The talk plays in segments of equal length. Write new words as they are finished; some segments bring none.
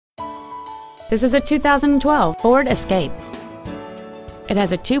This is a 2012 Ford Escape. It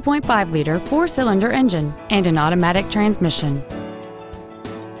has a 2.5-liter four-cylinder engine and an automatic transmission.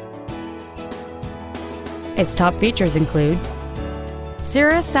 Its top features include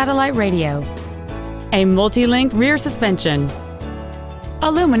Sirius satellite radio, a multi-link rear suspension,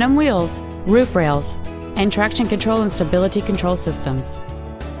 aluminum wheels, roof rails, and traction control and stability control systems.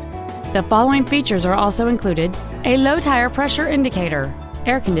 The following features are also included: a low tire pressure indicator,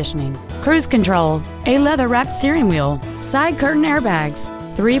 air conditioning, cruise control, a leather-wrapped steering wheel, side curtain airbags,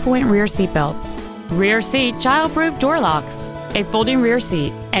 3-point rear seat belts, rear seat child-proof door locks, a folding rear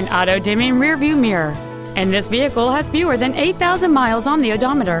seat, an auto-dimming rear view mirror, and this vehicle has fewer than 8,000 miles on the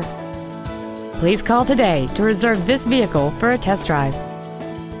odometer. Please call today to reserve this vehicle for a test drive.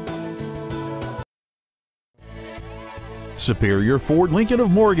 Superior Ford Lincoln of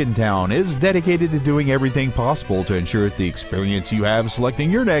Morgantown is dedicated to doing everything possible to ensure that the experience you have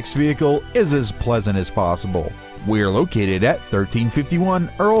selecting your next vehicle is as pleasant as possible. We are located at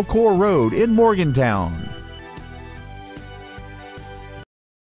 1351 Earl Core Road in Morgantown.